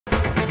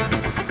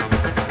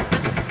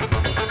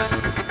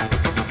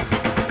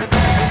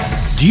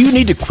Do you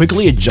need to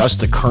quickly adjust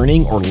the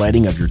kerning or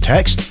leading of your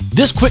text?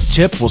 This quick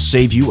tip will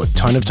save you a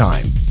ton of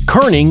time.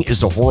 Kerning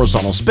is the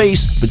horizontal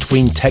space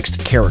between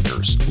text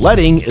characters.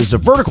 Leading is the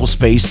vertical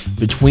space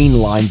between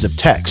lines of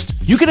text.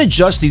 You can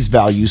adjust these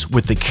values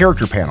with the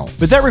character panel,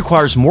 but that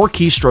requires more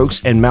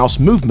keystrokes and mouse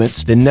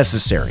movements than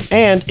necessary,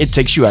 and it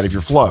takes you out of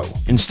your flow.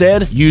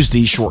 Instead, use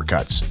these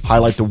shortcuts.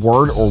 Highlight the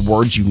word or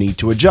words you need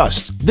to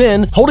adjust.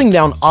 Then, holding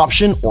down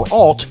Option or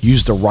Alt,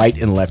 use the right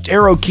and left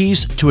arrow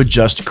keys to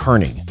adjust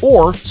kerning.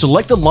 Or,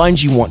 select the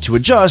lines you want to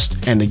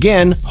adjust, and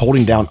again,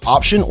 holding down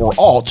Option or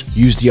Alt,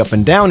 use the up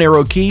and down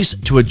arrow keys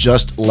to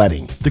adjust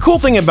leading. The cool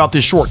thing about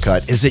this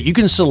shortcut is that you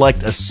can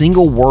select a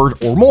single word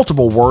or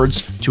multiple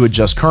words to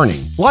adjust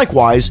kerning.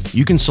 Likewise,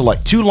 you can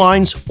select 2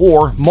 lines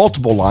or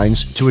multiple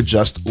lines to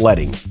adjust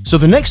leading. So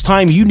the next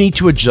time you need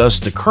to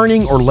adjust the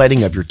kerning or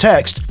leading of your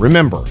text,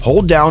 remember,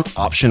 hold down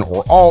Option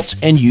or Alt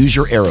and use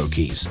your arrow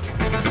keys.